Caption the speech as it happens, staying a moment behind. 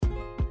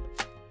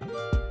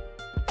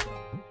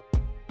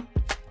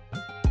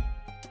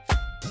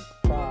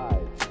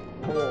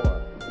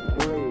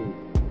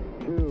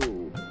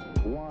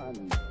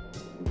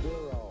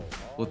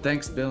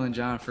Thanks, Bill and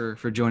John,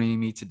 for joining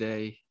me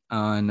today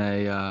on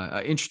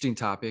a interesting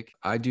topic.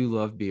 I do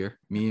love beer.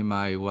 Me and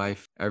my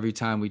wife, every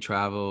time we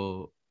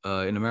travel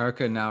in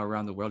America and now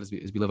around the world, as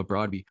we live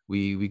abroad,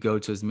 we go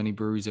to as many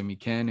breweries as we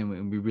can,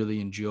 and we really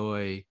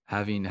enjoy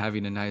having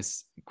a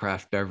nice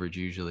craft beverage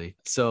usually.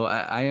 So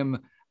I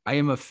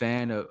am a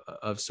fan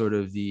of sort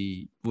of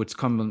the what's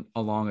come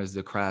along as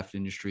the craft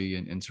industry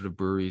and sort of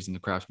breweries and the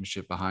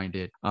craftsmanship behind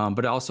it.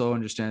 But I also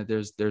understand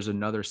that there's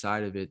another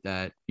side of it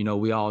that,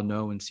 we all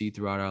know and see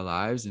throughout our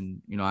lives. And,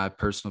 I have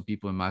personal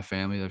people in my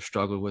family that have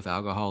struggled with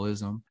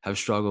alcoholism, have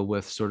struggled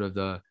with sort of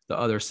the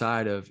other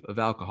side of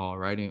alcohol,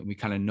 right? And we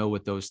kind of know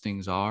what those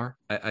things are.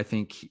 I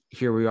think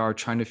here we are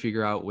trying to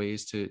figure out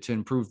ways to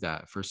improve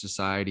that for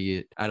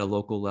society at a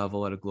local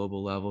level, at a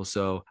global level.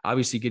 So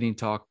obviously getting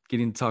to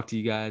talk to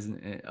you guys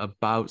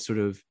about sort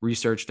of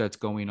research that's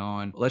going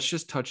on. Let's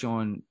just touch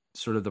on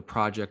sort of the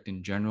project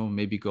in general,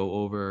 maybe go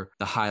over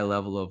the high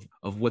level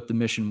of what the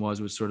mission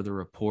was with sort of the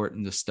report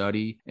and the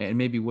study, and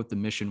maybe what the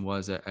mission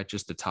was at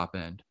just the top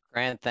end.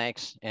 Grant,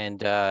 thanks.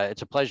 And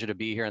it's a pleasure to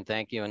be here, and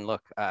thank you. And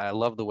look, I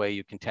love the way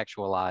you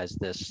contextualize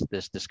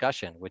this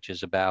discussion, which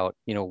is about,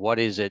 what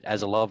is it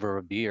as a lover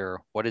of beer?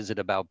 What is it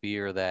about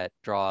beer that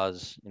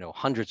draws,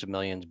 hundreds of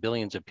millions,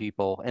 billions of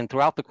people, and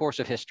throughout the course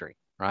of history?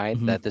 Right?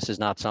 Mm-hmm. That this is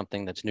not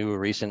something that's new or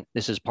recent.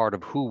 This is part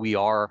of who we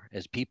are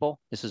as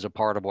people. This is a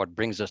part of what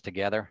brings us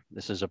together.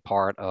 This is a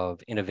part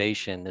of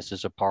innovation. This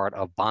is a part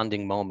of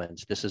bonding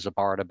moments. This is a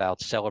part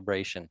about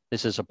celebration.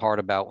 This is a part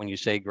about when you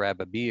say grab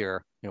a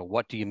beer,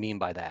 what do you mean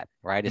by that,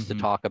 right? It's to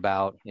talk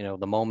about,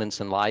 the moments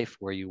in life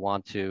where you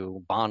want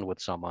to bond with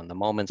someone, the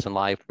moments in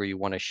life where you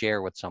want to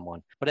share with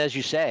someone. But as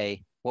you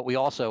say, what we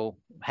also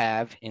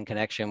have in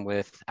connection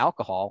with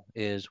alcohol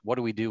is what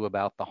do we do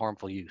about the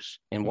harmful use?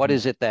 And what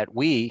is it that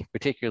we,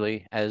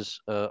 particularly as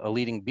a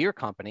leading beer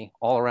company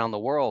all around the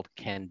world,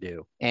 can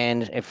do?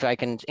 And if I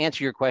can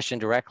answer your question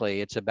directly,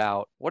 it's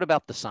about what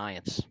about the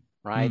science?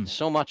 Right?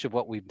 So much of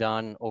what we've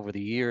done over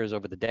the years,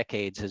 over the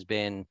decades has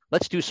been,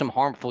 let's do some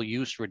harmful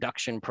use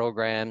reduction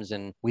programs.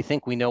 And we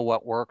think we know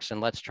what works,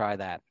 and let's try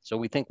that. So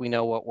we think we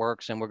know what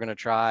works, and we're going to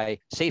try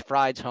safe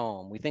rides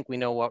home. We think we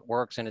know what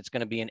works, and it's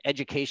going to be an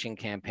education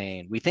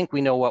campaign. We think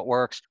we know what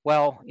works.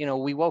 Well,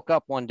 we woke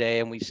up one day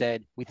and we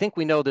said, we think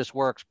we know this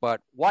works,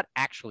 but what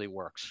actually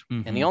works?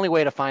 And the only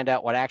way to find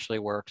out what actually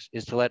works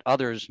is to let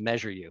others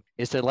measure you,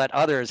 is to let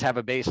others have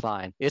a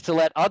baseline, is to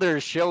let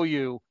others show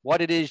you what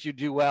it is you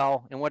do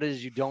well and what it is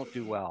you don't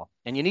do well.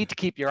 And you need to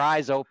keep your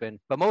eyes open,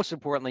 but most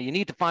importantly, you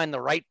need to find the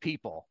right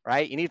people,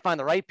 right? You need to find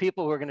the right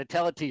people who are going to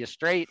tell it to you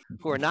straight,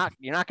 you're not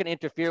going to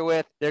interfere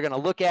with. They're going to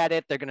look at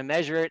it, they're going to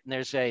measure it, and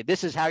they're say,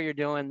 this is how you're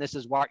doing, this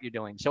is what you're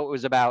doing. So it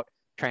was about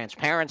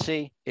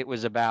transparency, it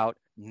was about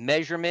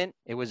measurement,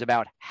 it was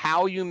about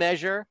how you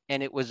measure,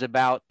 and it was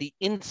about the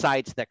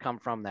insights that come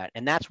from that.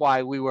 And that's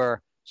why we were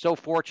so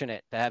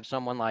fortunate to have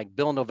someone like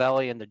Bill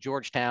Novelli and the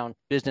Georgetown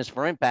Business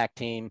for Impact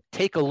team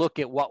take a look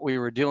at what we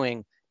were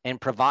doing and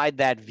provide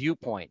that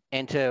viewpoint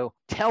and to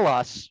tell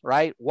us,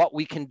 right, what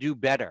we can do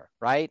better,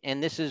 right?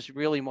 And this is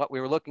really what we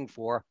were looking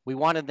for. We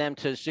wanted them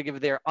to give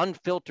their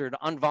unfiltered,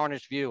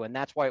 unvarnished view. And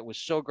that's why it was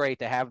so great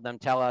to have them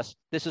tell us,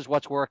 this is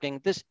what's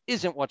working, this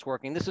isn't what's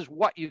working, this is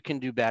what you can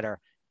do better,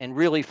 and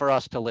really for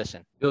us to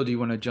listen. Bill, do you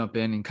want to jump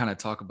in and kind of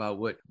talk about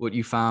what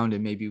you found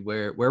and maybe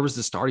where was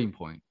the starting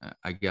point,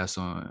 I guess,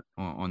 on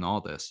all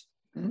this?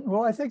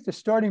 Well, I think the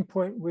starting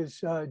point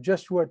was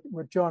just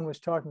what John was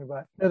talking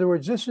about. In other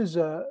words, this is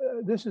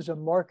a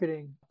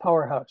marketing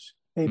powerhouse.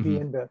 AB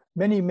InBev,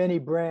 many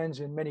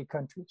brands in many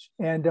countries,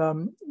 and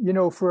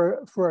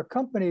for a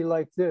company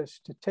like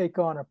this to take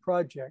on a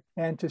project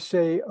and to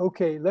say,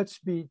 okay, let's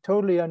be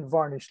totally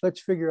unvarnished,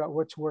 let's figure out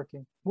what's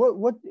working.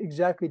 What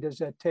exactly does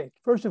that take?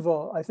 First of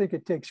all, I think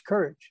it takes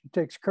courage. It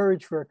takes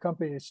courage for a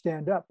company to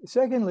stand up.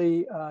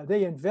 Secondly,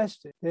 they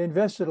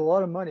invested a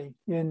lot of money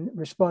in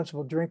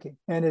responsible drinking,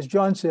 and as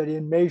John said,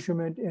 in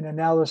measurement, in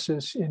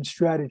analysis, in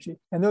strategy,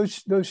 and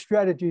those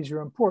strategies are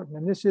important.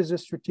 And this is a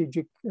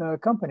strategic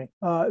company.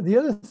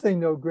 The other thing,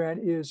 though, Grant,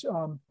 is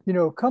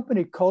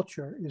company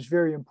culture is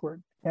very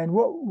important. And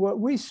what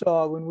we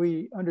saw when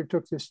we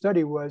undertook this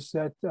study was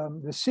that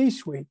the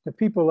C-suite, the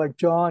people like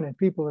John and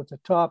people at the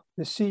top,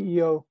 the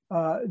CEO,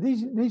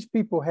 these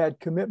people had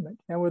commitment.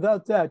 And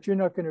without that, you're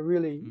not going to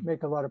really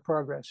make a lot of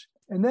progress.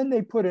 And then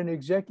they put an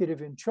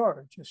executive in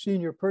charge, a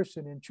senior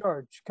person in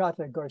charge,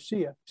 Cata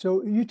Garcia.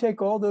 So you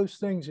take all those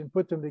things and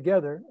put them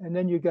together, and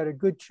then you got a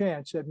good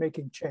chance at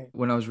making change.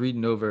 When I was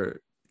reading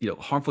over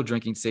harmful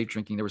drinking, safe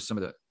drinking, there were some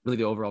of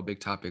the overall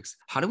big topics.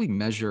 How do we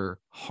measure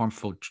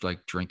harmful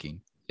drinking?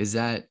 Is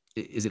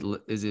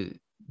it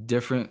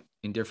different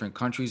in different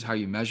countries, how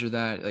you measure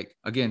that? Like,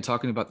 again,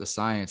 talking about the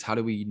science, how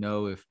do we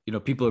know if,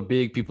 people are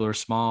big, people are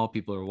small,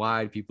 people are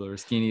wide, people are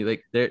skinny?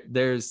 Like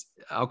there's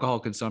alcohol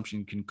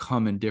consumption can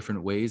come in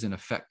different ways and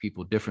affect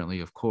people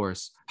differently, of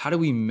course. How do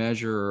we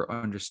measure or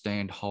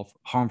understand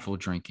harmful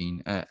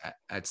drinking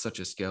at such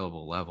a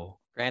scalable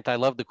level? Grant, I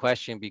love the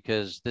question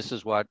because this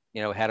is what,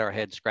 had our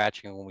head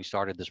scratching when we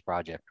started this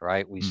project,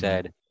 right? We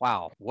said,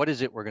 wow, what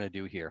is it we're going to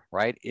do here,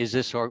 right? Is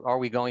this, or are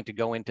we going to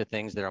go into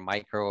things that are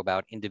micro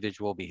about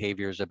individual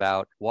behaviors,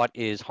 about what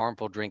is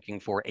harmful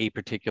drinking for a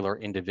particular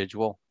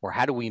individual? Or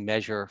how do we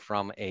measure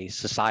from a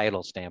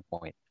societal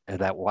standpoint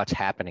that what's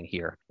happening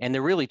here? And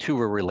the really two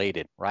are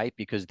related, right?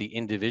 Because the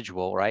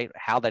individual, right?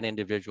 How that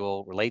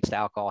individual relates to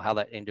alcohol, how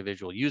that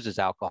individual uses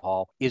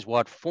alcohol is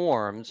what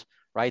forms,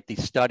 right, the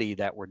study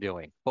that we're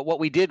doing. But what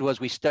we did was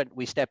we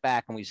stepped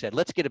back and we said,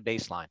 let's get a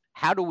baseline.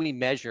 How do we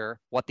measure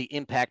what the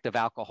impact of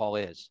alcohol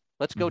is?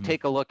 Let's go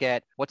take a look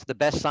at what's the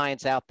best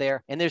science out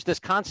there. And there's this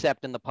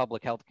concept in the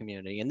public health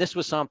community. And this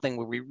was something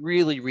where we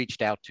really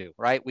reached out to,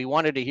 right? We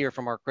wanted to hear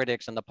from our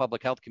critics and the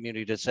public health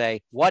community to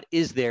say, what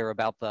is there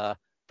about the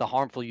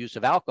harmful use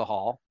of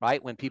alcohol,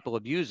 right? When people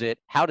abuse it,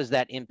 how does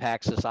that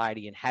impact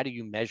society and how do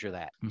you measure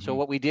that? So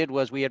what we did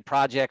was we had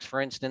projects,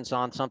 for instance,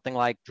 on something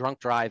like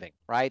drunk driving,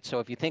 right? So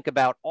if you think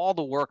about all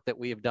the work that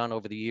we have done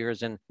over the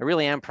years, and I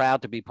really am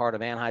proud to be part of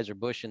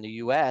Anheuser-Busch in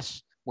the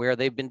US, where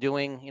they've been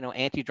doing,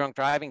 anti-drunk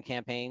driving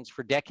campaigns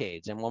for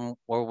decades, and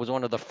was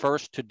one of the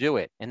first to do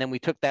it. And then we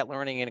took that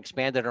learning and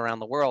expanded it around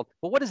the world.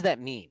 But what does that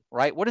mean,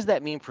 right? What does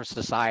that mean for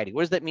society?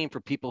 What does that mean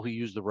for people who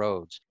use the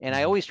roads? And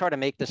I always try to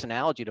make this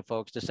analogy to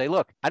folks to say,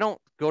 look, I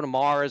don't go to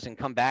Mars and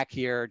come back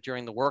here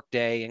during the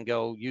workday and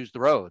go use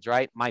the roads,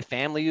 right? My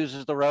family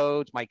uses the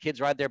roads. My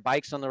kids ride their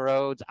bikes on the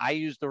roads. I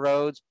use the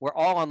roads. We're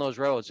all on those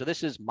roads. So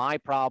this is my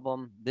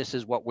problem. This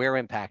is what we're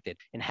impacted.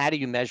 And how do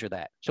you measure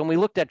that? So when we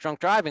looked at drunk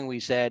driving, we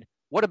said,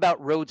 what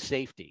about road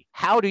safety?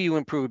 How do you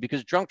improve?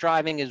 Because drunk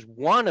driving is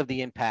one of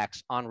the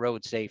impacts on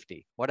road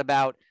safety. What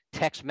about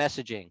text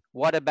messaging?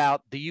 What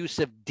about the use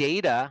of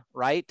data,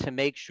 right, to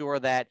make sure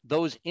that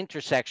those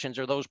intersections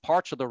or those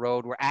parts of the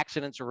road where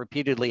accidents are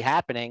repeatedly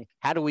happening,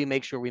 how do we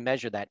make sure we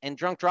measure that? And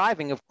drunk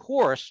driving, of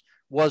course,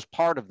 was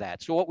part of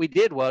that. So what we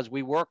did was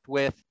we worked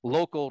with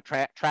local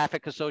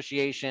traffic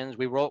associations,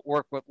 we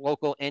worked with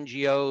local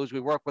NGOs, we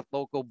worked with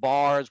local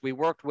bars, we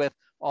worked with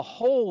a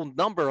whole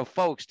number of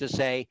folks to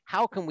say,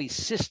 how can we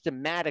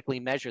systematically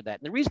measure that?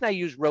 And the reason I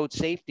use road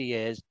safety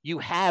is you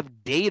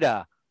have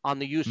data on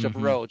the use of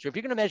roads. So if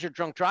you're going to measure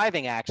drunk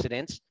driving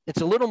accidents,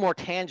 it's a little more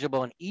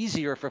tangible and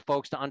easier for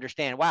folks to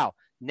understand, wow,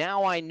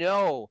 now I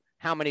know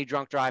how many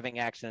drunk driving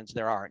accidents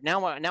there are.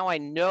 Now I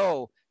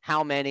know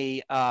how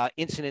many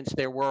incidents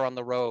there were on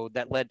the road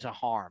that led to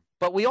harm.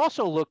 But we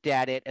also looked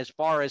at it as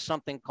far as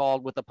something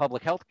called, with the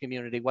public health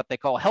community, what they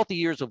call healthy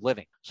years of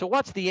living. So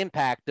what's the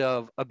impact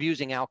of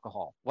abusing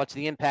alcohol? What's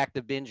the impact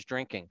of binge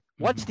drinking?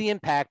 What's the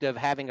impact of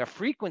having a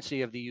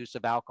frequency of the use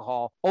of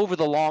alcohol over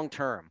the long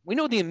term? We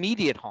know the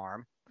immediate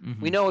harm.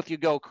 We know if you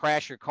go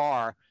crash your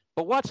car,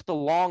 but what's the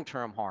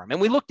long-term harm? And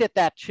we looked at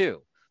that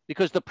too,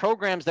 because the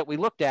programs that we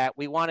looked at,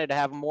 we wanted to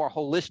have a more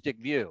holistic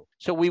view.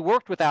 So we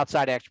worked with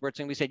outside experts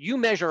and we said, you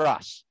measure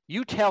us.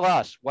 You tell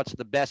us what's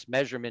the best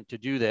measurement to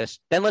do this.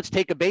 Then let's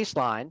take a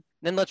baseline.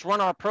 Then let's run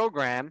our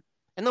program.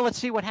 And then let's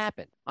see what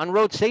happened. On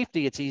road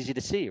safety, it's easy to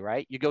see,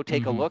 right? You go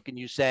take a look and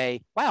you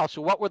say, wow,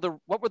 so what were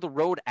the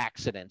road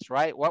accidents,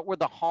 right? What were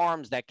the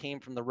harms that came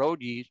from the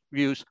road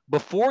use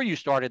before you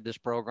started this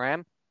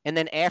program? And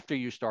then after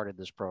you started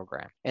this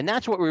program. And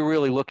that's what we're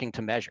really looking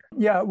to measure.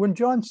 Yeah, when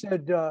John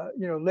said,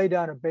 lay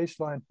down a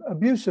baseline,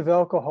 abuse of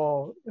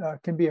alcohol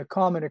can be a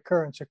common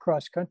occurrence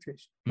across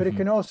countries, but it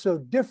can also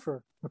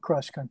differ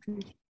across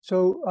countries.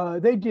 So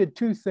they did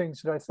two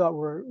things that I thought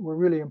were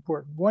really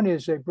important. One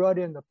is they brought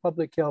in the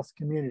public health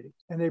community,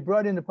 and they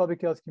brought in the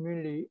public health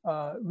community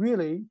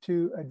really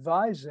to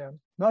advise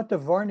them, not to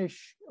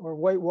varnish or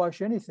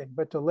whitewash anything,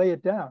 but to lay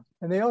it down.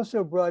 And they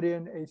also brought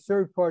in a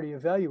third-party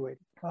evaluator.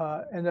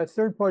 And that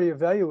third-party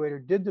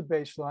evaluator did the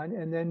baseline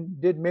and then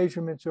did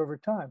measurements over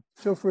time.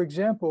 So, for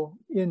example,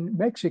 in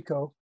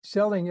Mexico,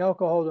 selling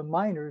alcohol to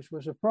minors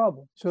was a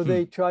problem. So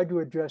they tried to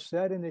address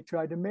that and they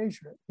tried to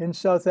measure it. In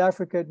South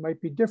Africa, it might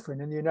be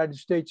different. In the United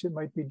States, it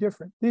might be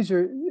different. These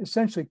are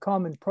essentially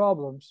common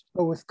problems,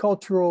 but with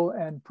cultural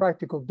and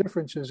practical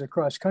differences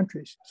across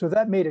countries. So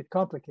that made it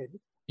complicated.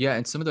 Yeah,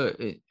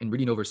 and in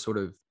reading over sort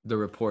of the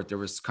report, there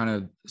was kind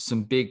of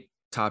some big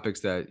topics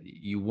that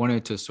you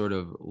wanted to sort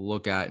of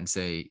look at and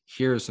say,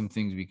 here are some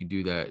things we can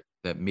do that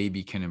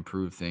maybe can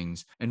improve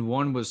things. And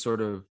one was sort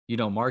of,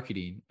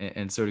 marketing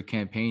and sort of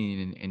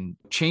campaigning and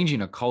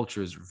changing a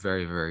culture is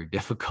very, very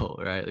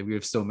difficult, right? Like we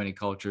have so many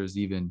cultures,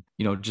 even,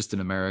 just in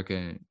America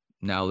and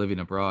now living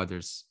abroad,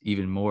 there's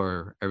even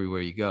more everywhere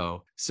you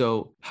go.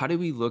 So how do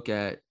we look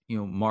at,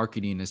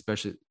 marketing,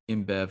 especially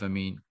InBev? I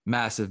mean,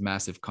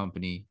 massive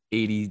company,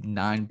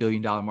 $89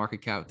 billion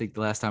market cap, I think the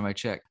last time I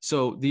checked.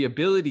 So the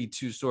ability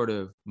to sort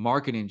of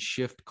market and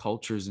shift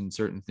cultures in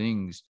certain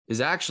things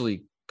is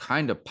actually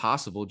kind of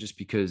possible just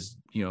because,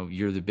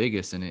 you're the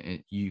biggest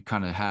and you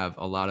kind of have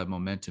a lot of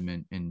momentum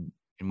and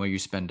where you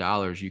spend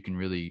dollars, you can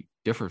really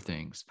differ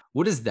things.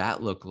 What does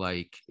that look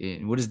like?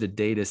 And what does the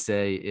data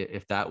say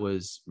if that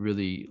was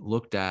really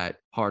looked at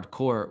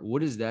hardcore?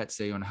 What does that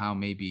say on how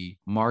maybe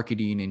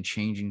marketing and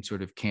changing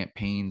sort of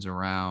campaigns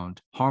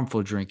around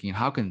harmful drinking,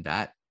 how can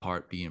that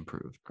part be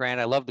improved? Grant,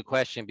 I love the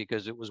question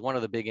because it was one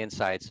of the big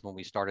insights when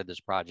we started this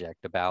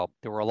project about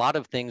there were a lot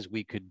of things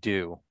we could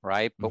do,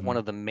 right? But one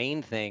of the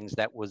main things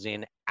that was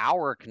in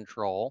our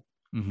control,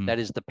 that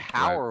is the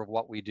power of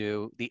what we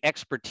do, the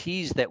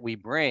expertise that we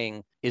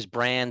bring, is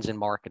brands and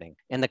marketing.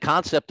 And the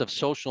concept of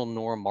social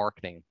norm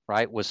marketing,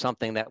 right, was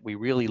something that we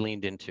really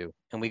leaned into.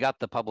 And we got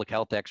the public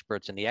health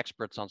experts and the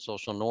experts on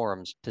social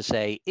norms to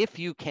say, if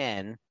you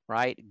can,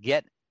 right,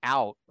 get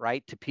out,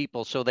 right, to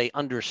people so they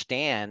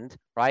understand,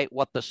 right,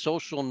 what the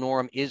social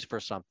norm is for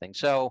something.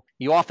 So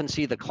you often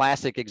see the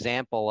classic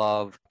example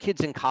of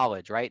kids in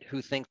college, right,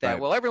 who think that,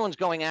 well, everyone's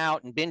going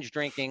out and binge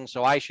drinking,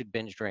 so I should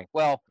binge drink.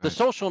 Well, the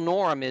social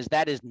norm is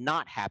that is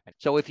not happening.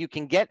 So if you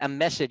can get a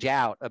message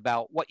out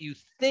about what you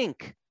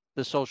think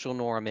the social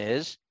norm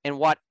is and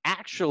what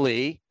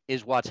actually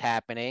is what's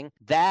happening,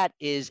 that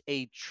is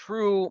a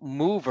true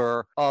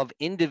mover of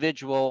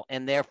individual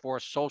and therefore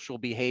social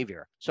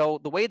behavior.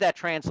 So the way that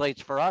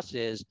translates for us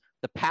is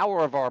the power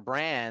of our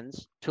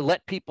brands to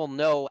let people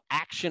know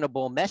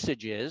actionable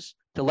messages,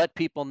 to let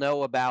people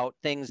know about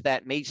things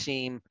that may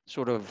seem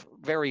sort of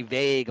very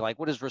vague, like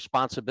what does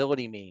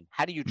responsibility mean?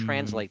 How do you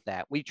translate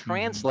that? We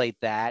translate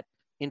that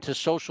into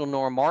social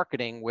norm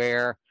marketing,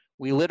 where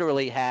we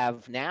literally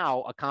have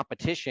now a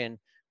competition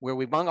where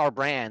we among our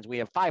brands, we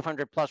have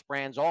 500 plus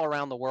brands all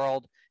around the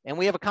world, and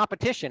we have a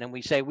competition and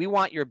we say, we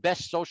want your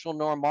best social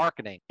norm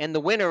marketing. And the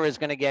winner is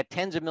going to get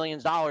tens of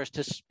millions of dollars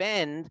to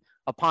spend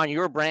upon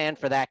your brand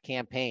for that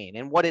campaign.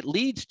 And what it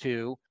leads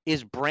to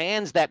is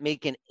brands that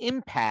make an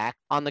impact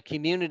on the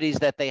communities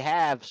that they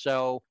have.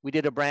 So we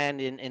did a brand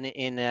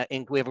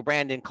we have a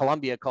brand in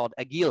Colombia called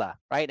Aguila,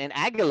 right? And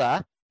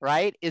Aguila,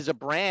 right, is a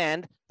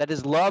brand that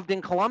is loved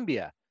in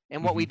Colombia.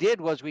 And what we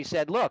did was we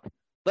said, look,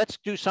 let's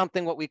do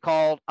something what we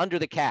called under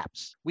the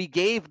caps. We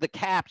gave the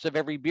caps of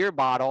every beer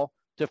bottle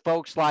to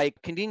folks like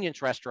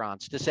convenience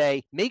restaurants to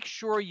say, make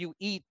sure you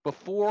eat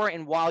before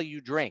and while you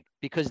drink,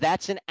 because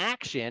that's an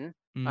action,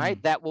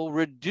 right, that will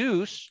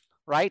reduce,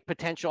 right,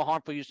 potential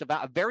harmful use of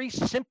a very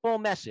simple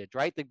message,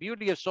 right? The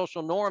beauty of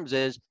social norms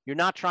is you're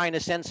not trying to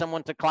send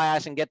someone to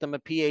class and get them a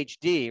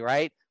PhD,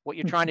 right? What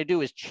you're trying to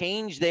do is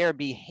change their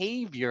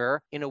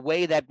behavior in a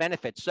way that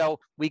benefits. So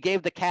we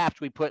gave the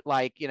caps, we put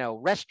like,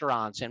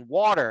 restaurants and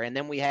water, and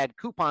then we had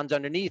coupons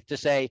underneath to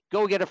say,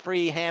 go get a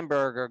free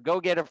hamburger, go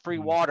get a free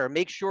water,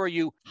 make sure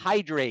you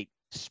hydrate,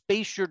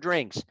 space your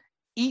drinks,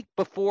 eat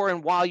before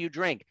and while you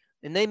drink.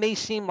 And they may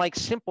seem like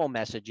simple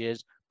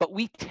messages, but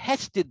we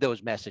tested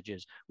those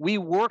messages. We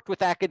worked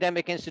with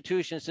academic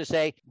institutions to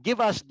say,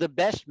 give us the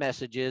best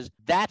messages.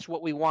 That's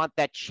what we want.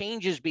 That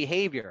changes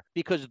behavior,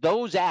 because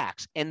those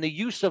acts and the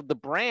use of the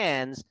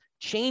brands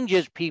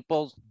changes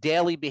people's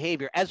daily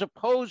behavior, as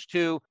opposed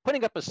to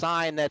putting up a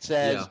sign that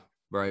says,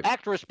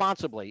 act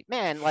responsibly.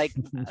 Man, like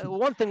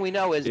one thing we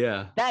know is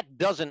that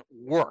doesn't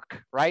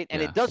work, right?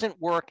 And it doesn't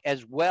work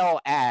as well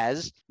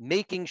as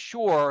making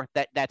sure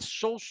that that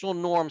social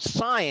norm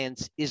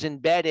science is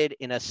embedded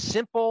in a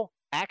simple,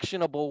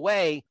 actionable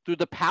way through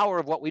the power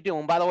of what we do.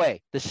 And by the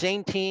way, the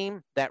same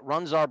team that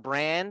runs our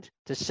brand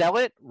to sell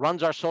it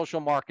runs our social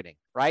marketing,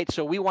 right?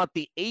 So we want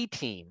the A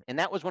team. And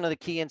that was one of the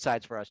key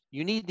insights for us.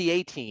 You need the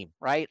A team,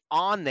 right,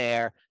 on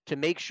there to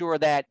make sure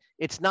that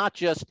it's not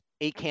just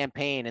a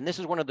campaign. And this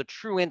is one of the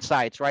true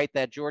insights, right,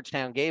 that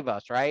Georgetown gave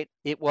us, right?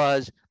 It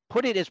was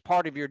put it as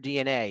part of your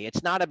DNA.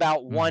 It's not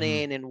about one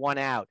in and one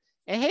out.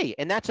 And hey,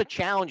 and that's a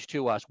challenge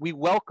to us. We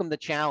welcome the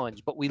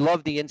challenge, but we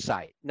love the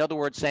insight. In other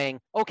words, saying,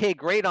 okay,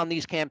 great on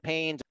these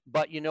campaigns,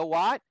 but you know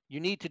what? You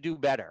need to do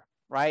better,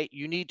 right?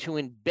 You need to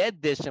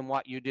embed this in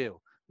what you do.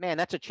 Man,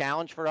 that's a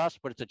challenge for us,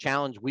 but it's a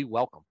challenge we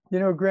welcome.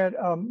 Grant,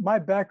 my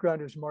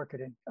background is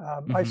marketing.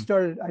 I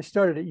started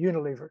at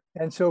Unilever.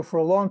 And so for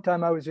a long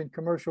time, I was in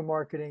commercial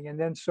marketing and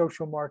then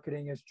social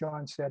marketing, as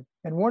John said.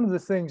 And one of the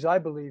things I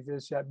believe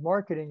is that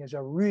marketing is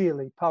a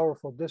really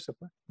powerful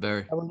discipline.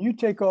 Very. And when you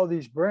take all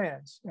these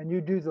brands and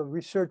you do the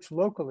research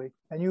locally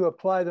and you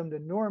apply them to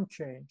norm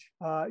change,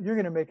 you're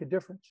going to make a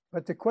difference.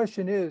 But the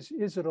question is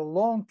it a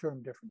long-term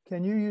difference?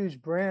 Can you use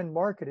brand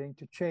marketing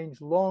to change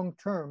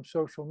long-term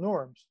social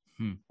norms?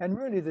 And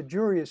really, the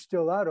jury is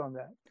still out on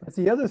that. But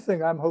the other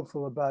thing I'm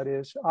hopeful about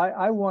is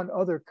I want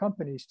other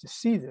companies to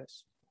see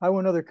this. I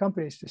want other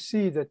companies to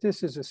see that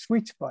this is a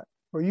sweet spot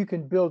where you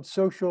can build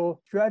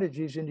social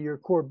strategies into your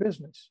core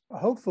business.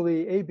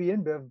 Hopefully, AB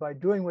InBev, by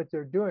doing what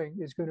they're doing,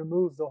 is going to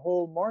move the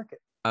whole market.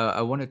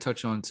 I want to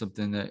touch on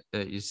something that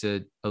you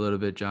said a little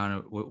bit,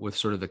 John, with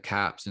sort of the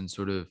caps and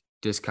sort of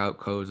discount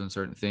codes on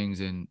certain things.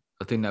 And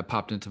a thing that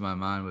popped into my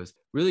mind was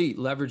really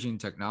leveraging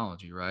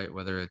technology, right?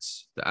 Whether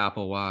it's the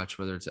Apple Watch,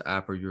 whether it's an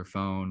app or your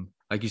phone,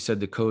 like you said,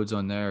 the codes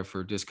on there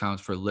for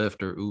discounts for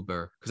Lyft or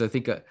Uber. Because I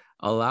think a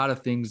lot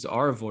of things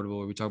are avoidable.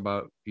 Where we talk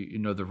about,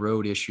 the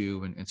road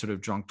issue and sort of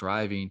drunk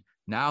driving.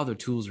 Now the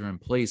tools are in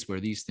place where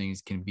these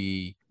things can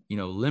be,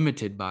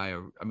 limited by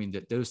I mean,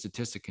 that those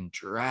statistics can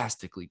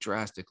drastically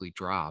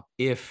drop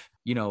if,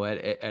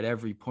 at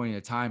every point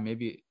in time,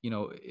 maybe,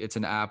 it's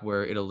an app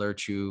where it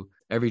alerts you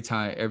every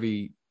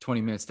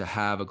 20 minutes to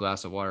have a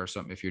glass of water or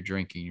something if you're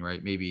drinking,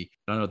 right? Maybe,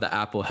 I don't know, the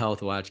Apple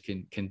Health Watch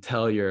can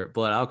tell your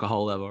blood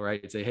alcohol level,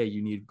 right? And say, hey,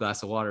 you need a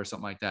glass of water or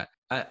something like that.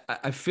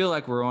 I feel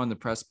like we're on the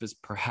precipice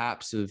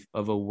perhaps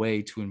of a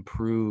way to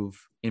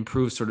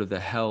improve sort of the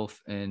health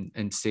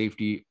and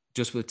safety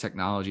just with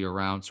technology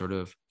around sort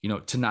of,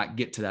 to not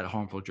get to that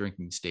harmful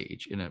drinking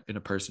stage in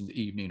a person's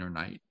evening or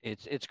night.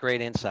 It's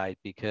great insight,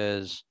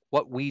 because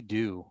what we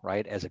do,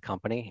 right, as a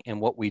company, and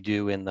what we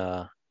do in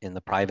the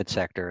private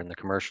sector, in the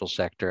commercial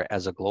sector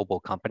as a global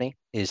company,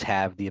 is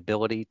have the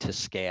ability to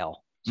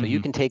scale. So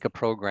you can take a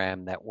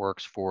program that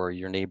works for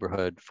your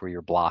neighborhood, for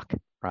your block,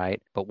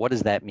 right? But what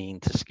does that mean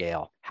to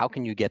scale? How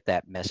can you get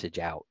that message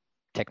out?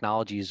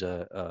 Technology is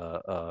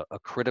a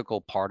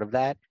critical part of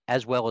that,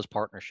 as well as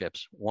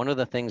partnerships. One of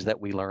the things that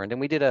we learned,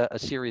 and we did a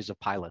series of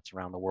pilots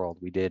around the world.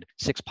 We did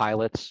 6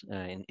 pilots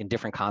in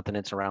different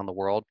continents around the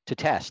world to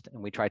test,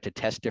 and we tried to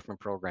test different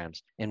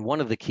programs. And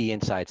one of the key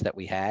insights that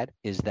we had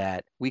is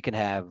that we can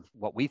have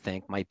what we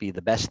think might be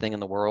the best thing in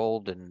the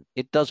world, and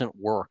it doesn't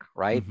work,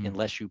 right?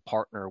 Unless you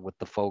partner with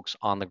the folks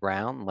on the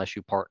ground, unless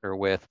you partner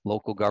with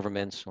local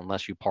governments,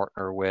 unless you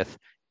partner with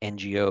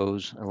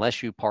NGOs,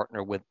 unless you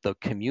partner with the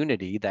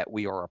community that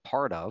we are a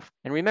part of.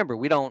 And remember,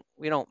 we don't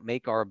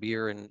make our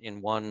beer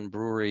in one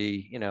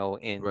brewery,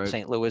 in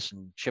St. Louis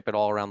and ship it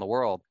all around the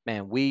world.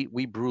 Man, we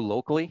brew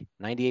locally.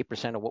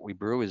 98% of what we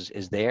brew is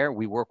there.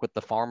 We work with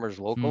the farmers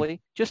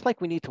locally, just like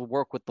we need to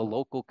work with the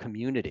local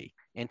community.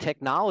 And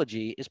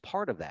technology is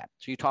part of that.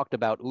 So you talked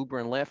about Uber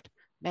and Lyft.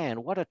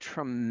 Man, what a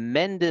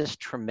tremendous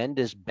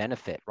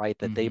benefit, right,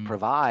 that they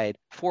provide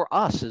for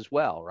us as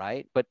well,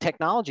 right? But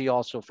technology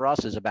also for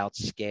us is about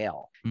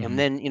scale. And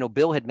then,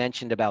 Bill had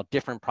mentioned about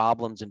different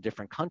problems in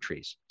different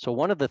countries. So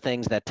one of the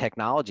things that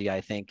technology, I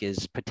think,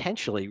 is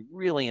potentially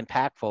really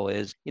impactful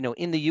is,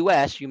 in the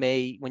US, you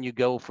may, when you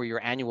go for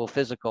your annual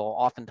physical,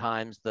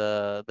 oftentimes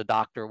the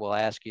doctor will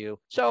ask you,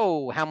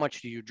 so how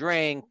much do you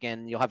drink?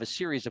 And you'll have a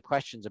series of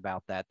questions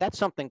about that. That's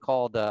something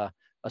called a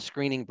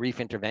screening brief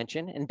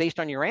intervention. And based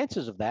on your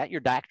answers of that,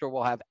 your doctor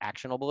will have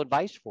actionable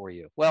advice for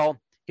you. Well,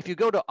 if you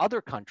go to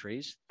other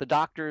countries, the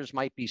doctors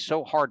might be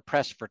so hard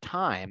pressed for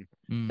time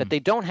that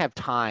they don't have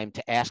time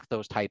to ask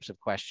those types of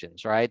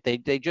questions, right? They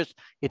just,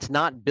 it's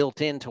not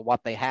built into what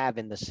they have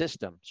in the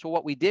system. So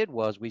what we did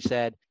was we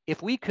said,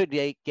 if we could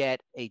get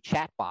a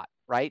chatbot,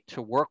 right,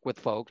 to work with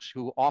folks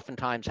who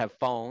oftentimes have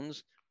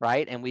phones,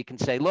 right? And we can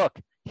say, look,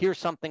 here's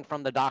something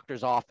from the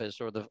doctor's office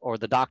or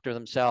the doctor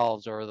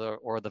themselves or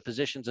the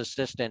physician's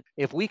assistant.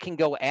 If we can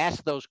go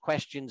ask those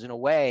questions in a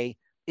way,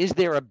 is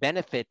there a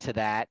benefit to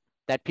that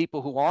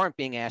people who aren't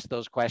being asked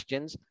those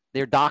questions,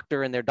 their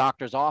doctor and their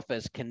doctor's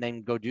office can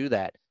then go do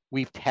that?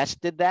 We've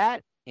tested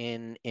that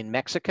in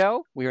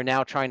Mexico. We are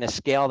now trying to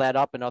scale that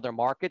up in other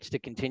markets to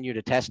continue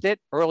to test it.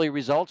 Early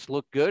results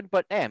look good,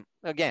 but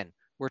again,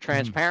 we're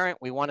transparent.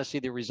 We want to see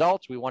the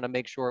results. We want to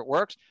make sure it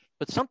works.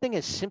 But something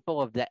as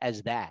simple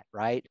as that,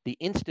 right? The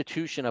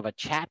institution of a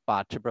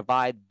chatbot to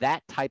provide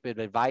that type of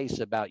advice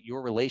about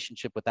your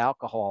relationship with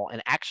alcohol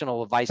and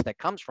actionable advice that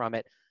comes from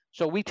it.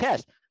 So we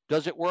test.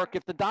 Does it work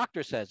if the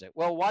doctor says it?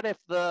 Well, what if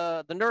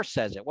the nurse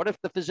says it? What if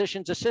the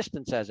physician's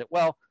assistant says it?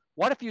 Well,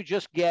 what if you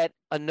just get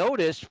a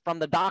notice from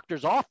the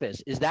doctor's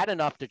office? Is that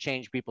enough to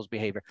change people's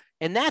behavior?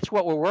 And that's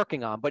what we're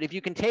working on. But if you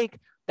can take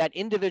that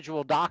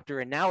individual doctor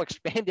and now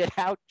expand it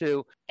out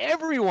to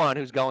everyone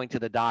who's going to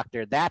the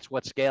doctor, that's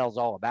what scale is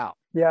all about.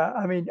 Yeah,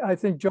 I mean, I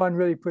think John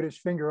really put his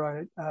finger on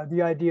it.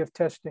 The idea of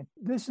testing.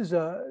 This is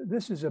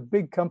a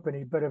big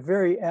company, but a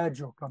very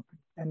agile company.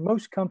 And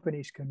most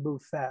companies can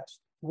move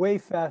fast, way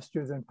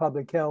faster than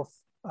public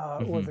health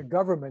or the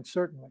government,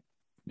 certainly.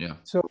 Yeah.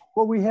 So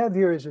what we have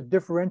here is a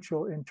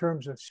differential in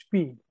terms of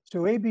speed.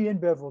 So AB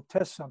InBev will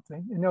test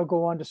something and they'll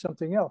go on to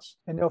something else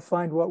and they'll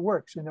find what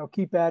works and they'll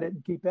keep at it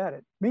and keep at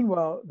it.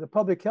 Meanwhile, the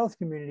public health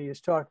community is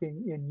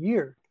talking in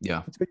years.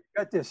 Yeah. So you've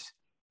got this,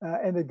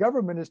 and the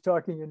government is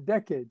talking in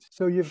decades.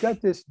 So you've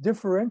got this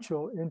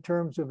differential in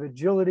terms of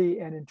agility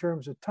and in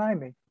terms of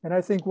timing. And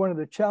I think one of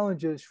the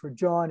challenges for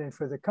John and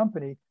for the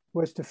company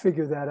was to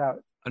figure that out.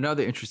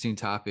 Another interesting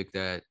topic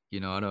that, I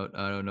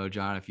don't know,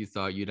 John, if you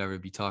thought you'd ever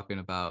be talking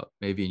about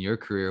maybe in your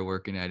career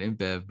working at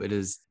InBev, but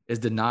is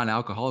the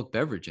non-alcoholic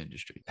beverage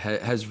industry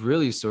has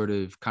really sort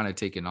of kind of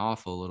taken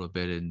off a little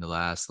bit in the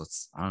last,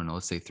 let's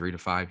say 3 to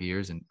 5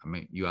 years. And I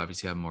mean, you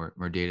obviously have more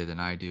data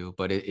than I do,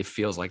 but it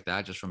feels like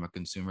that just from a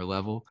consumer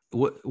level.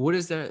 What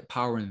is that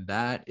power in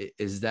that?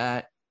 Is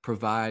that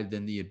provide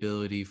then the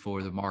ability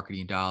for the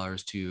marketing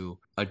dollars to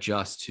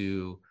adjust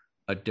to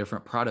a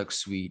different product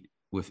suite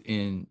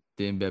within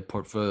the InBev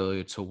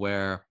portfolio to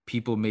where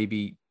people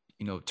maybe,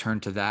 turn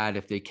to that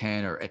if they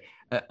can, or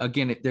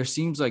again, there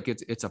seems like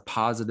it's a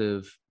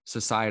positive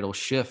societal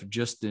shift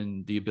just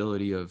in the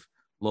ability of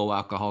low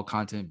alcohol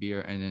content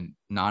beer and then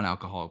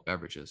non-alcoholic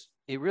beverages.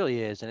 It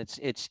really is. And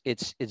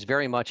it's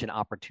very much an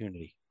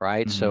opportunity,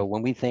 right? So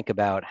when we think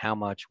about how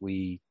much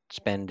we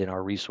spending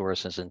our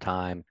resources and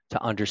time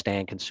to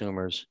understand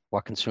consumers,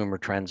 what consumer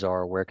trends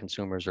are, where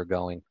consumers are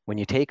going. When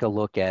you take a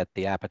look at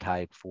the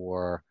appetite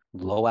for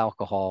low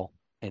alcohol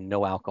and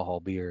no alcohol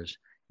beers,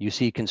 you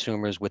see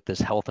consumers with this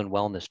health and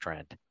wellness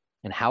trend.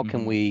 And how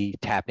can we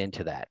tap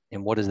into that?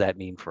 And what does that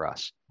mean for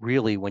us?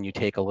 Really, when you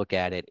take a look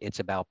at it, it's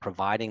about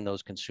providing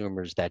those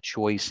consumers that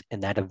choice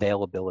and that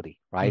availability,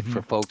 right?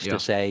 For folks to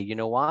say, you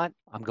know what,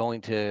 I'm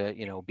going to,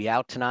 be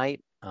out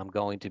tonight. I'm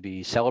going to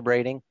be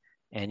celebrating.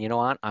 And you know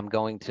what, I'm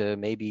going to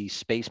maybe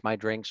space my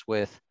drinks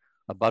with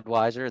a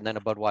Budweiser and then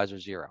a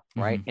Budweiser Zero,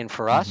 right? And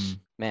for us,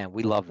 man,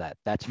 we love that.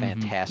 That's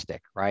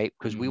fantastic, right?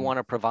 Because we want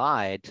to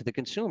provide to the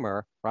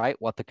consumer, right,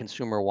 what the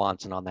consumer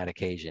wants and on that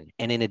occasion.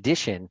 And in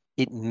addition,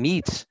 it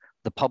meets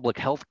the public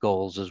health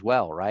goals as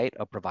well, right?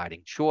 Of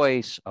providing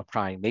choice, of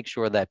trying to make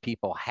sure that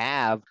people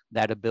have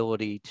that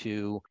ability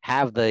to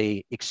have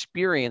the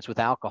experience with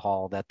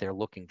alcohol that they're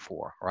looking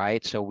for,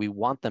 right? So we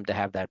want them to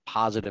have that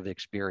positive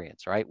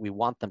experience, right? We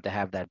want them to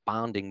have that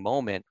bonding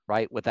moment,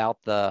 right? Without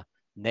the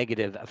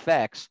negative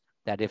effects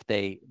that if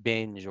they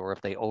binge or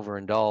if they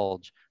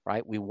overindulge,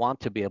 right, we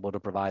want to be able to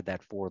provide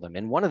that for them.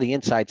 And one of the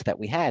insights that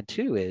we had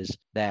too is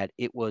that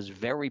it was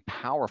very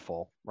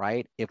powerful,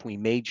 right, if we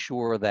made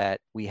sure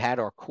that we had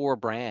our core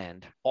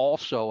brand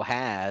also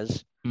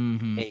has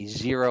a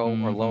zero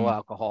or low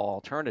alcohol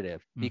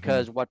alternative,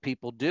 because what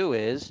people do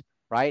is,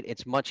 right,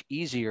 it's much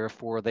easier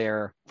for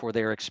their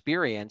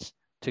experience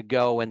to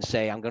go and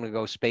say, I'm going to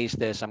go space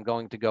this. I'm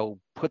going to go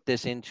put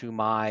this into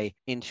my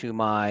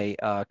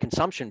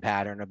consumption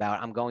pattern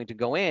about I'm going to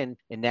go in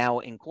and now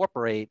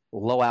incorporate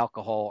low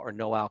alcohol or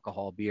no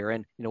alcohol beer.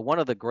 And, one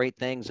of the great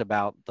things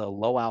about the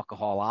low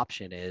alcohol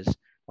option is,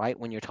 right,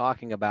 when you're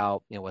talking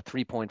about, a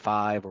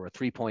 3.5 or a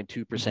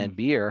 3.2%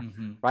 beer,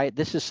 right,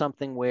 this is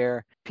something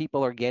where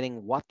people are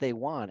getting what they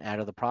want out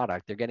of the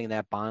product. They're getting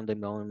that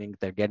bonding moment,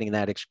 they're getting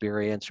that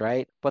experience,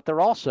 right? But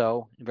they're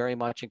also very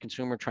much in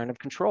consumer trend of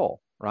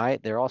control,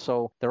 right? They're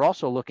also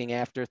looking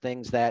after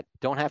things that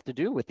don't have to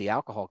do with the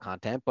alcohol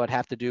content, but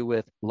have to do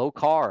with low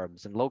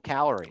carbs and low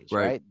calories,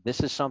 right?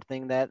 This is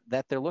something that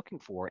they're looking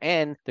for,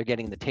 and they're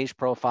getting the taste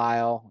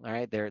profile,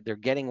 right? They're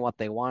getting what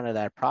they want of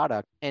that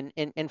product. And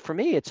for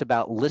me, it's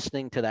about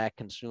listening to that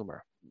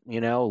consumer,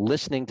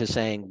 listening to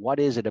saying, what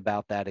is it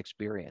about that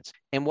experience?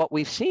 And what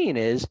we've seen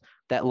is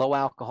that low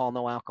alcohol,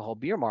 no alcohol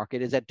beer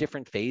market is at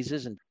different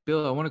phases. And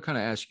Bill, I want to kind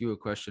of ask you a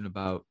question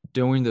about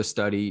doing the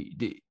study.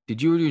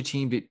 Did you or your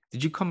team,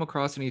 did you come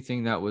across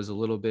anything that was a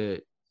little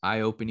bit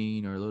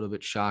eye-opening or a little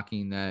bit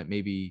shocking that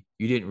maybe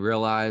you didn't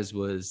realize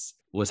was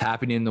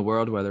happening in the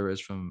world, whether it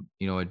was from,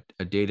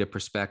 a data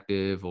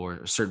perspective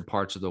or certain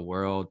parts of the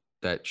world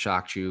that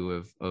shocked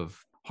you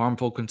of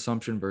harmful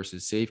consumption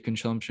versus safe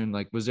consumption?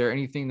 Like, was there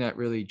anything that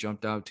really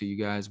jumped out to you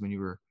guys when you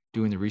were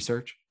doing the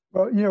research?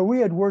 Well, we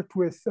had worked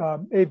with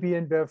AB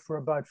InBev for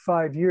about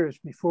 5 years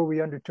before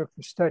we undertook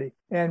the study,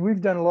 and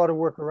we've done a lot of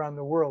work around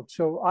the world.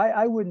 So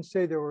I wouldn't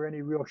say there were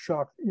any real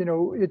shock.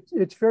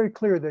 It's very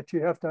clear that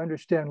you have to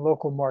understand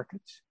local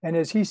markets, and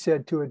as he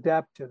said, to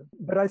adapt to them.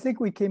 But I think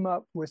we came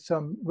up with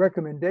some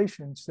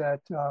recommendations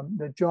that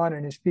John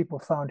and his people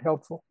found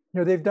helpful.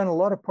 They've done a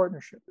lot of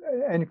partnership,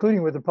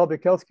 including with the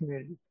public health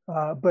community.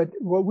 But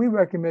what we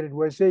recommended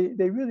was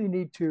they really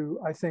need to,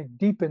 I think,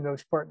 deepen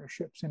those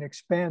partnerships and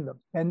expand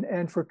them.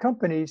 And for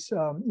companies,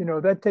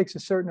 that takes a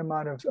certain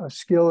amount of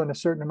skill and a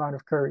certain amount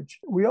of courage.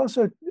 We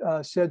also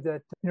said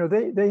that,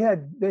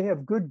 they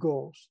have good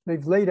goals.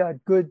 They've laid out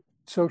good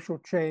social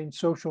change,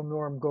 social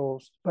norm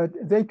goals, but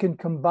they can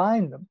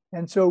combine them.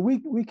 And so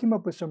we came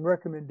up with some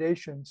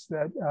recommendations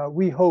that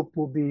we hope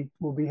will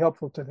be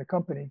helpful to the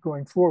company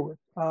going forward.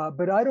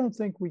 But I don't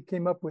think we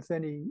came up with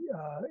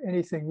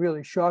anything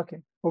really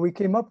shocking. What we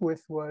came up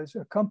with was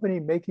a company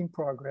making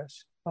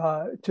progress.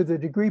 To the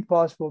degree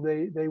possible,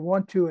 they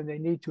want to and they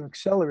need to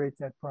accelerate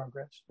that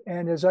progress.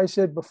 And as I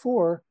said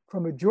before,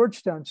 from a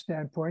Georgetown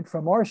standpoint,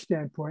 from our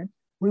standpoint,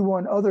 we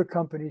want other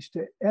companies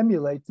to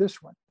emulate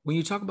this one. When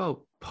you talk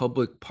about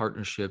public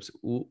partnerships,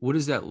 what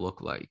does that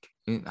look like?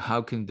 And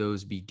how can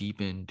those be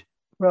deepened?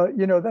 Well,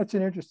 that's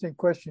an interesting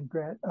question,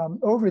 Grant.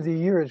 Over the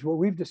years, what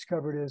we've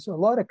discovered is a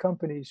lot of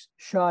companies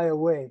shy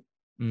away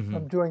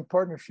from doing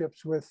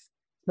partnerships with,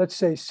 let's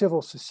say,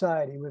 civil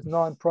society, with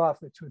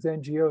nonprofits, with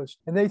NGOs.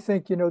 And they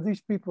think,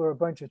 these people are a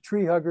bunch of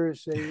tree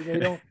huggers.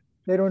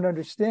 They don't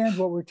understand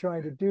what we're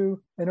trying to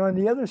do. And on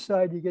the other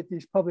side, you get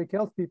these public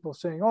health people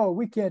saying, oh,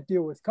 we can't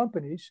deal with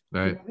companies.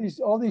 Right.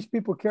 All these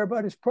people care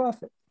about is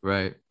profit.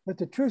 Right. But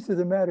the truth of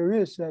the matter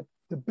is that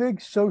the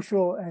big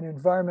social and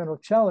environmental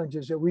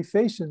challenges that we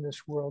face in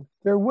this world,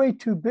 they're way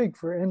too big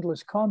for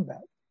endless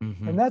combat.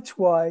 And that's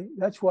why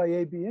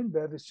AB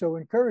InBev is so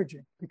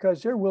encouraging,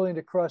 because they're willing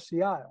to cross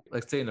the aisle.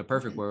 Let's say in a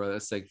perfect world,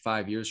 that's like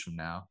 5 years from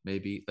now,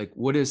 maybe. Like,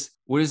 what is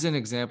an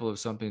example of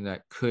something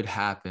that could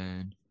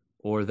happen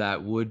or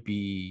that would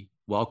be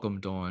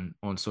welcomed on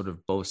sort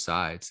of both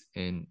sides?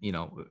 And, we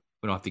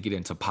don't have to get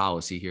into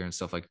policy here and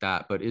stuff like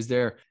that, but is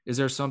there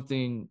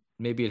something,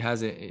 maybe it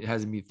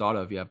hasn't been thought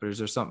of yet, but is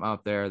there something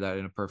out there that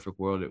in a perfect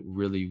world, it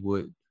really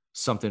would,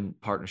 something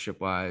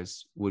partnership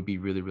wise would be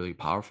really, really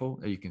powerful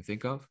that you can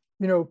think of?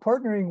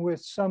 partnering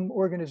with some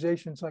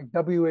organizations like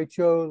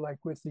WHO, like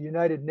with the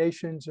United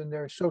Nations and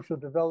their social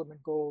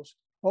development goals,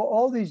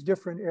 all these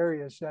different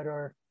areas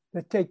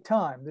that take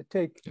time, that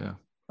take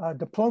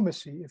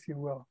diplomacy, if you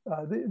will.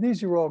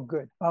 These are all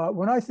good.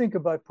 When I think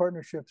about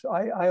partnerships,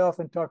 I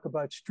often talk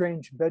about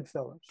strange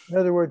bedfellows. In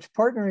other words,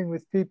 partnering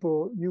with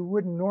people you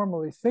wouldn't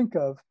normally think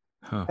of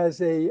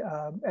as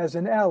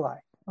an ally.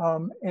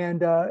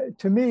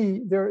 To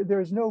me,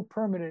 there's no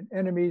permanent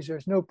enemies.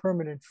 There's no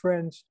permanent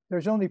friends.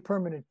 There's only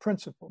permanent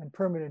principle and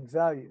permanent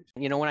values.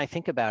 When I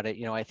think about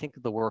it, I think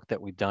of the work that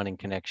we've done in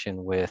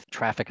connection with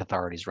traffic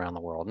authorities around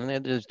the world,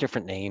 and there's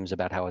different names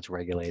about how it's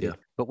regulated. Yeah.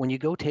 But when you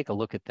go take a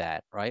look at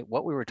that, right,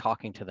 what we were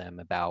talking to them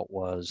about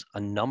was a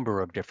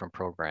number of different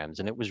programs,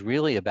 and it was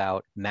really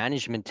about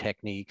management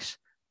techniques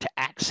to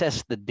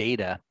access the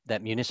data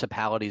that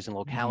municipalities and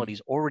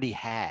localities already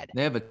had.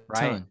 They have a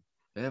ton.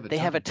 They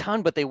have a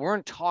ton, but they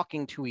weren't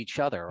talking to each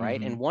other,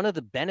 right? And one of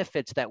the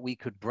benefits that we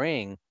could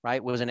bring,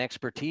 right, was an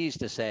expertise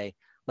to say,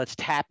 let's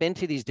tap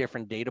into these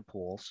different data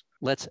pools.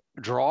 Let's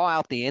draw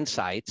out the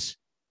insights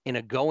in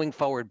a going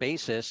forward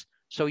basis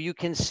so you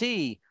can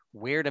see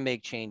where to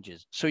make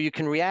changes, so you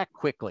can react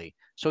quickly,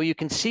 so you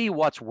can see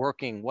what's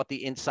working, what the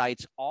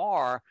insights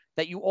are,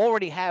 that you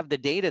already have the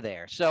data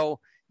there. So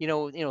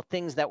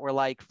things that were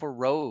like for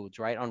roads,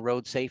 right, on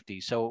road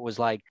safety. So it was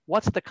like,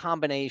 what's the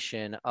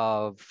combination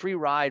of free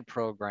ride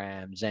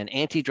programs and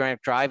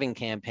anti-drunk driving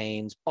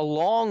campaigns,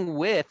 along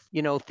with,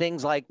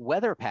 things like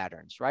weather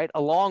patterns, right?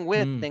 Along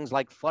with things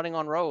like flooding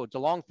on roads,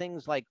 along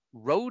things like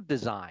road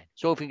design.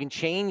 So if we can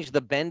change the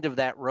bend of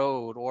that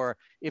road, or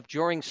if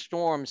during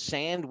storms,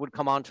 sand would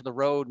come onto the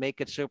road,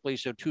 make it simply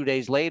so 2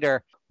 days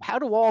later, how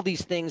do all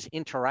these things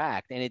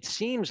interact? And it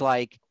seems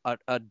like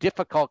a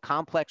difficult,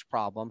 complex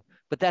problem,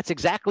 but that's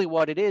exactly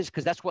what it is,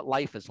 because that's what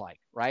life is like,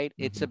 right?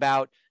 It's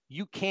about,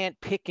 you can't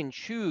pick and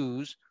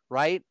choose,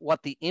 right,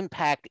 what the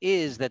impact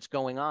is that's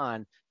going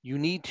on. You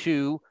need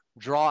to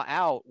draw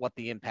out what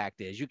the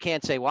impact is. You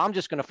can't say, well, I'm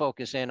just going to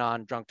focus in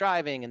on drunk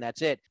driving and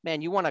that's it.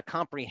 Man, you want a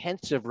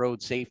comprehensive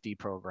road safety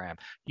program.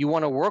 You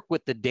want to work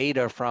with the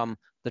data from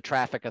the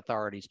traffic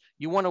authorities.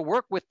 You want to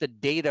work with the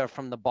data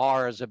from the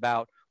bars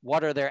about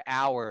what are their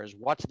hours,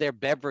 what's their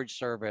beverage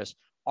service,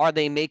 are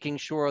they making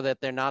sure that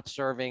they're not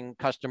serving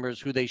customers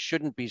who they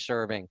shouldn't be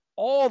serving?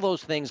 All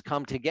those things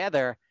come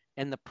together,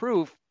 and the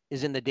proof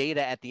is in the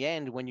data at the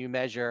end when you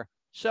measure,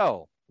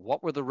 so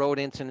what were the road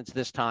incidents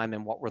this time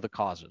and what were the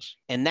causes?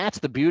 And that's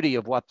the beauty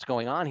of what's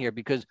going on here,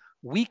 because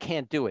we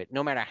can't do it.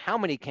 No matter how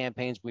many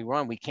campaigns we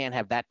run, we can't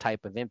have that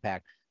type of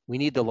impact. We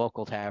need the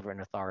local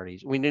tavern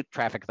authorities. We need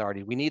traffic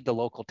authorities. We need the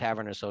local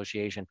tavern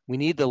association. We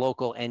need the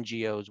local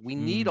NGOs. We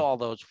need all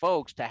those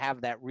folks to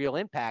have that real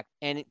impact.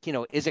 And,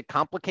 is it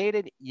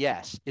complicated?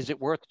 Yes. Is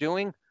it worth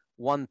doing?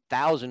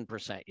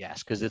 1000%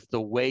 yes, because it's the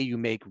way you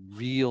make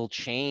real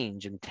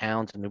change in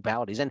towns and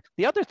municipalities. And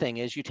the other thing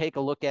is, you take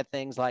a look at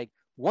things like,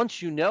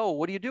 once you know,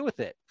 what do you do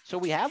with it? So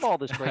we have all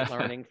this great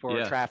learning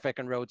for traffic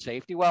and road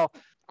safety. Well,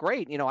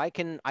 great. I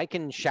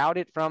can shout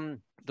it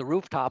from the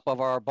rooftop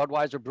of our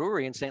Budweiser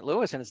brewery in St.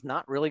 Louis, and it's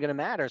not really going to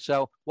matter.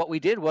 So what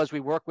we did was we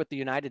worked with the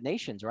United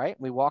Nations, right?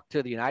 We walked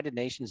to the United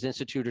Nations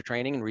Institute of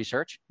Training and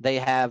Research. They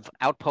have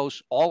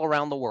outposts all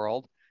around the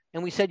world.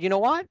 And we said, you know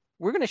what?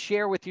 We're going to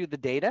share with you the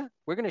data.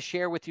 We're going to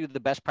share with you the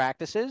best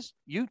practices.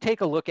 You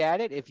take a look at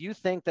it. If you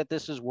think that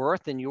this is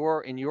worth, in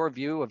your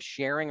view, of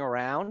sharing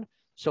around,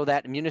 so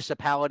that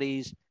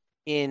municipalities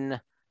in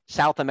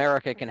South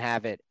America can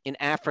have it, in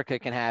Africa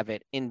can have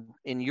it, in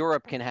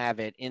Europe can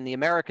have it, in the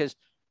Americas,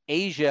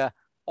 Asia,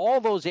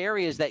 all those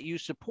areas that you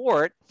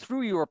support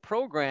through your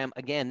program.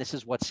 Again, this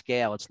is what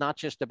scale. It's not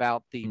just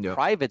about the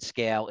private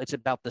scale. It's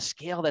about the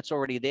scale that's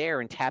already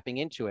there and tapping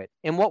into it.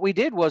 And what we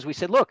did was we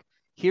said, look,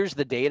 here's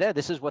the data.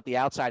 This is what the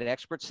outside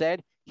experts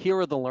said. Here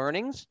are the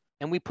learnings.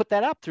 And we put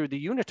that up through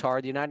the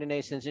UNITAR, the United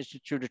Nations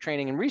Institute of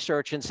Training and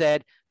Research, and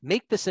said,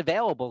 make this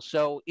available.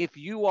 So if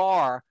you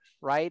are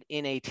right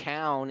in a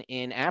town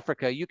in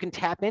Africa, you can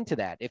tap into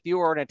that. If you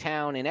are in a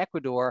town in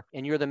Ecuador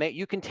and you're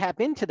you can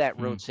tap into that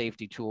road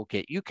safety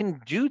toolkit. You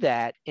can do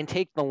that and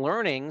take the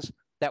learnings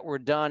that were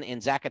done in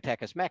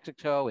Zacatecas,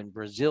 Mexico, in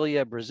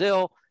Brasilia,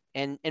 Brazil,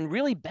 and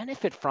really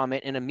benefit from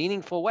it in a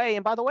meaningful way.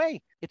 And by the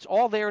way, it's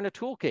all there in a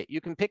toolkit. You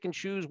can pick and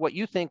choose what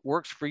you think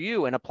works for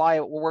you and apply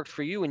what works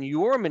for you in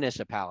your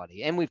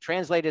municipality. And we've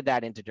translated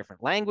that into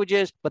different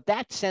languages, but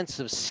that sense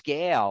of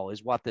scale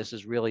is what this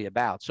is really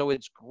about. So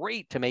it's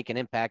great to make an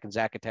impact in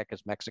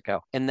Zacatecas,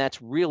 Mexico, and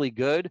that's really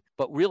good.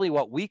 But really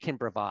what we can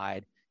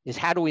provide is,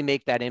 how do we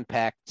make that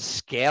impact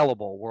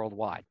scalable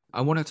worldwide?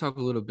 I want to talk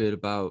a little bit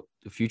about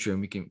the future,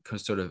 and we can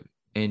sort of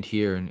end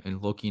here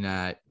and looking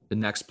at the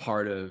next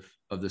part of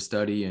the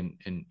study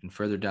and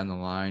further down the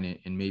line,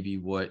 and maybe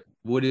what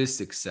is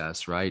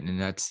success, right? And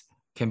that's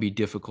can be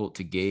difficult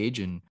to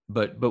gauge.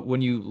 But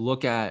when you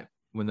look at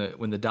when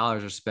the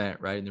dollars are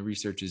spent, right, and the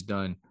research is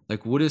done,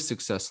 like, what does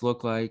success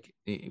look like?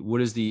 What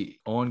does the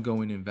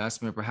ongoing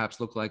investment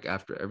perhaps look like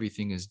after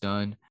everything is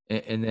done?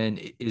 And then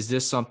is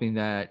this something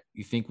that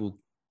you think will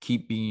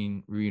keep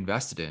being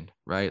reinvested in,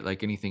 right?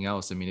 Like anything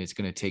else. I mean, it's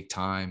going to take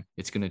time.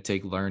 It's going to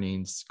take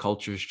learnings,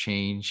 cultures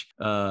change,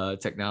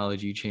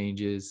 technology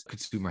changes,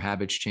 consumer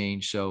habits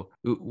change. So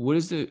what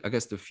does I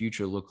guess the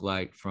future look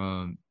like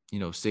from,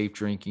 safe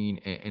drinking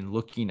and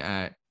looking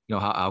at,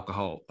 how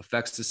alcohol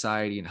affects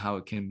society and how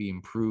it can be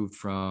improved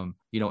from,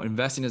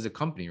 investing as a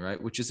company,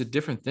 right? Which is a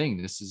different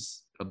thing. This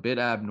is a bit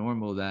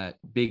abnormal that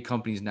big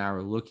companies now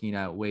are looking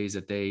at ways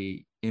that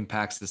they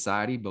impact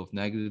society both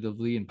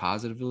negatively and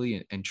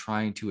positively, and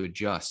trying to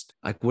adjust.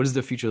 Like, what does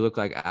the future look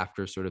like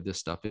after sort of this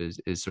stuff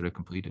is sort of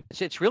completed?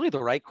 It's really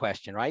the right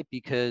question, right?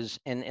 Because,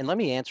 and let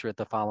me answer it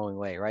the following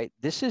way, right?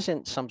 This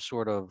isn't some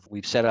sort of,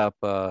 we've set up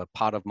a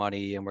pot of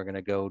money and we're going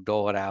to go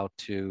dole it out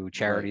to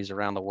charities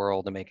around the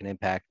world to make an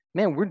impact.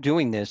 Man, we're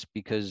doing this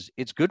because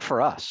it's good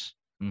for us.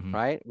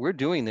 Right? We're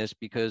doing this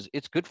because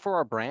it's good for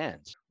our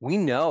brands. We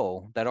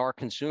know that our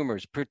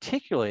consumers,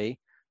 particularly,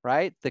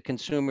 right, the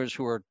consumers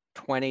who are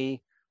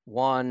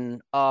 21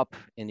 up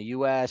in the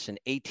US and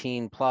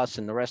 18 plus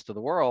in the rest of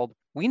the world,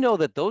 we know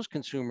that those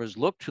consumers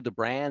look to the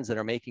brands that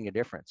are making a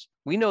difference.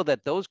 We know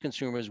that those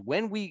consumers,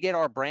 when we get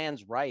our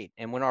brands right,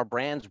 and when our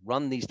brands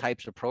run these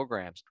types of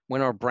programs,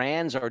 when our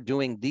brands are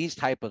doing these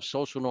type of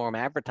social norm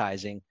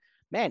advertising,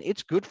 man,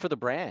 it's good for the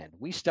brand.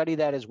 We study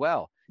that as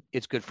well.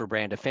 It's good for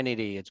brand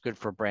affinity. It's good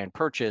for brand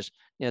purchase.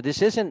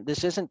 This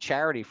isn't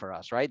charity for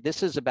us, right?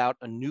 This is about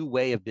a new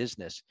way of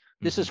business.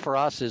 This is for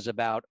us is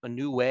about a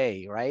new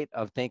way, right,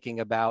 of thinking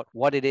about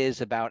what it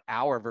is about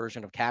our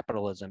version of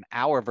capitalism,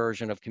 our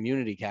version of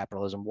community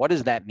capitalism. What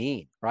does that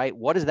mean, right?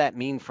 What does that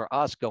mean for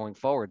us going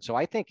forward? So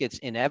I think it's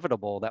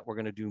inevitable that we're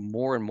going to do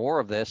more and more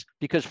of this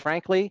because,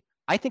 frankly,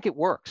 I think it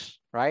works,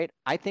 right?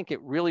 I think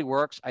it really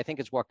works. I think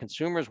it's what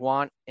consumers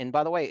want. And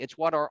by the way, it's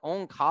what our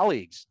own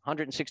colleagues,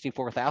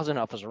 164,000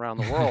 of us around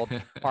the world,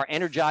 are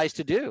energized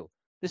to do.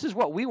 This is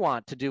what we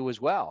want to do as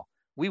well.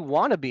 We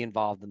want to be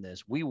involved in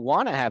this. We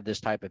want to have this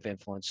type of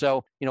influence.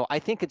 So, I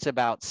think it's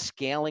about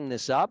scaling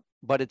this up,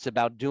 but it's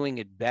about doing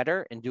it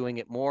better and doing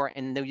it more.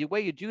 And the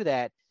way you do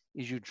that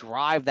is you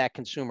drive that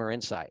consumer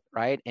insight,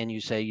 right? And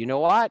you say, you know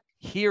what?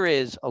 Here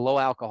is a low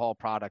alcohol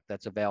product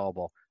that's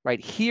available,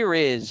 right? Here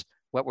is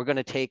what we're going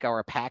to take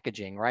our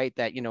packaging, right?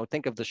 That,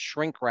 think of the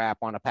shrink wrap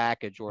on a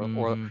package or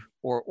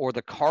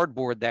the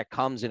cardboard that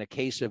comes in a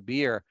case of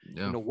beer.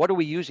 Yeah. What are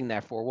we using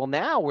that for? Well,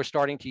 now we're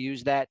starting to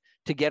use that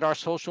to get our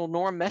social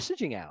norm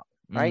messaging out,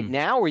 right?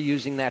 Now we're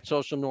using that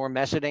social norm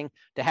messaging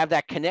to have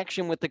that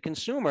connection with the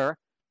consumer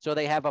so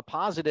they have a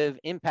positive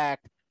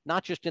impact,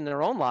 not just in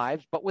their own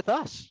lives, but with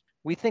us.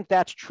 We think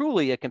that's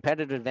truly a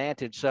competitive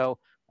advantage. So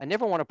I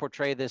never want to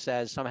portray this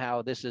as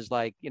somehow this is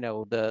like,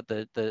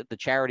 the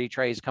charity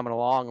trays coming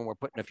along and we're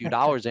putting a few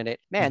dollars in it.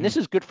 Man, this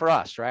is good for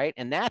us, right?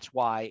 And that's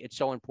why it's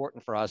so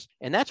important for us.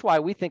 And that's why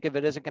we think of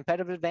it as a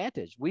competitive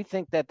advantage. We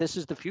think that this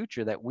is the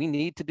future, that we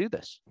need to do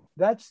this.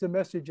 That's the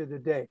message of the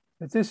day,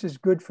 that this is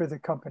good for the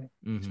company.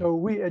 So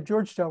we at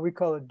Georgetown, we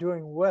call it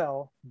doing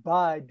well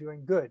by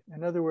doing good.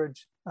 In other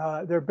words,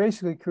 they're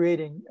basically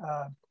creating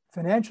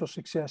financial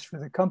success for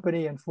the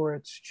company and for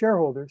its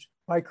shareholders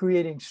by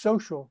creating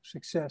social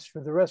success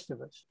for the rest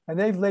of us. And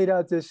they've laid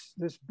out this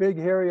big,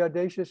 hairy,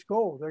 audacious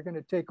goal. They're going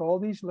to take all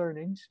these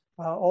learnings,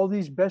 all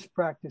these best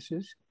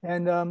practices,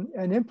 and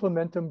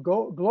implement them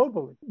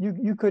globally.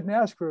 You couldn't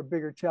ask for a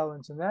bigger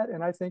challenge than that.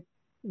 And I think,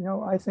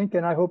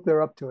 and I hope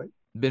they're up to it.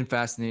 Been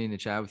fascinating to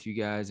chat with you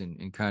guys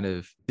and kind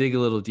of dig a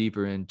little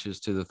deeper in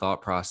just to the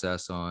thought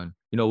process on,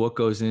 what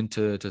goes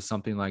into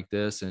something like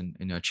this, and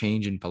a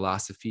change in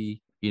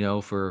philosophy,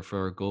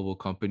 for a global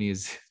company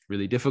is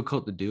really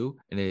difficult to do.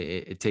 And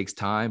it takes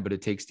time, but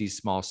it takes these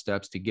small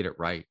steps to get it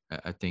right.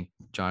 I think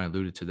John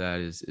alluded to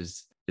that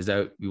is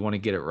that we want to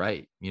get it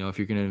right. If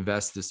you're going to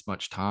invest this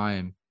much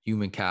time,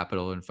 human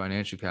capital and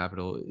financial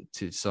capital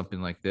to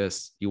something like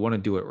this, you want to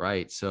do it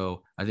right.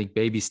 So I think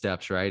baby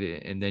steps,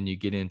 right? And then you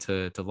get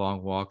into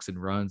long walks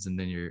and runs, and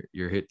then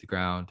you're hit the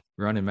ground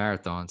running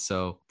marathons.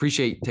 So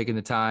appreciate taking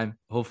the time.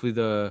 Hopefully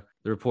the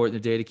report and the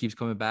data keeps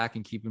coming back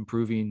and keep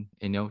improving.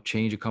 And,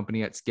 change a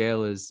company at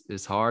scale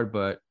is hard,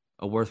 but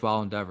a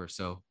worthwhile endeavor.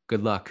 So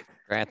good luck.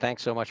 Grant,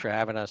 thanks so much for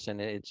having us. And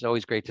it's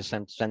always great to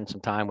spend some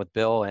time with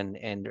Bill,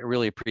 and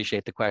really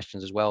appreciate the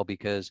questions as well,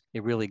 because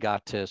it really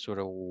got to sort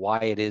of why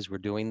it is we're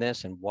doing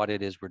this and what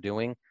it is we're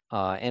doing.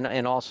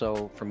 And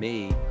also for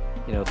me,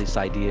 this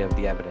idea of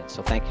the evidence.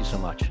 So thank you so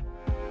much.